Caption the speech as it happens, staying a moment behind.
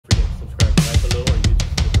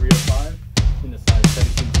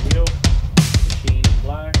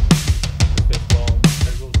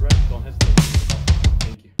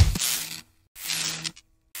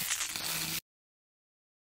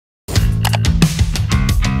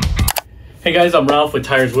Hey guys, I'm Ralph with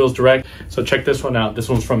Tires Wheels Direct. So check this one out. This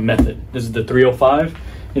one's from Method. This is the 305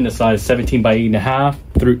 in the size 17 by 8.5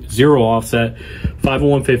 through 0 offset,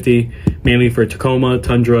 50150, mainly for Tacoma,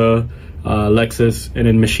 Tundra, Lexus, and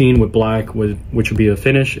then machine with black, which would be a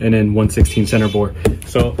finish, and then 1/16 center board.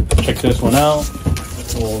 So check this one out.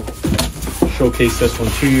 We'll showcase this one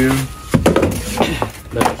to you.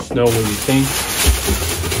 Let us know what you think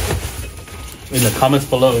in the comments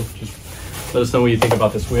below. Just let us know what you think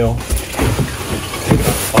about this wheel.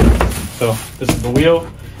 So this is the wheel,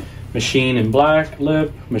 machine in black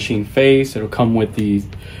lip, machine face. It'll come with the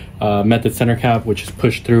Method center cap, which is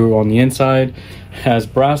pushed through on the inside, has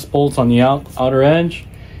brass bolts on the outer edge,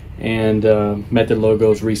 and Method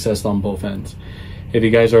logos recessed on both ends. If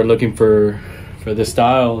you guys are looking for this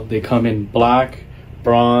style, they come in black,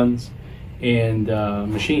 bronze, and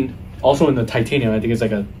machine. Also in the titanium. I think it's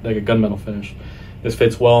like a gunmetal finish. This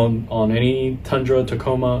fits well on any Tundra,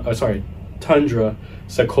 Tacoma, Tundra,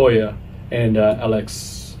 Sequoia, and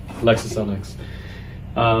Lexus LX.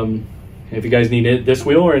 If you guys need this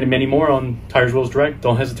wheel or many more on Tires Wheels Direct,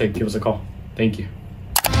 don't hesitate, give us a call. Thank you.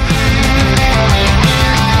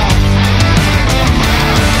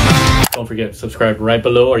 Don't forget, subscribe right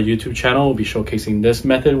below our YouTube channel. We'll be showcasing this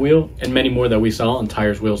Method wheel and many more that we sell on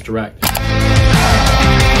Tires Wheels Direct.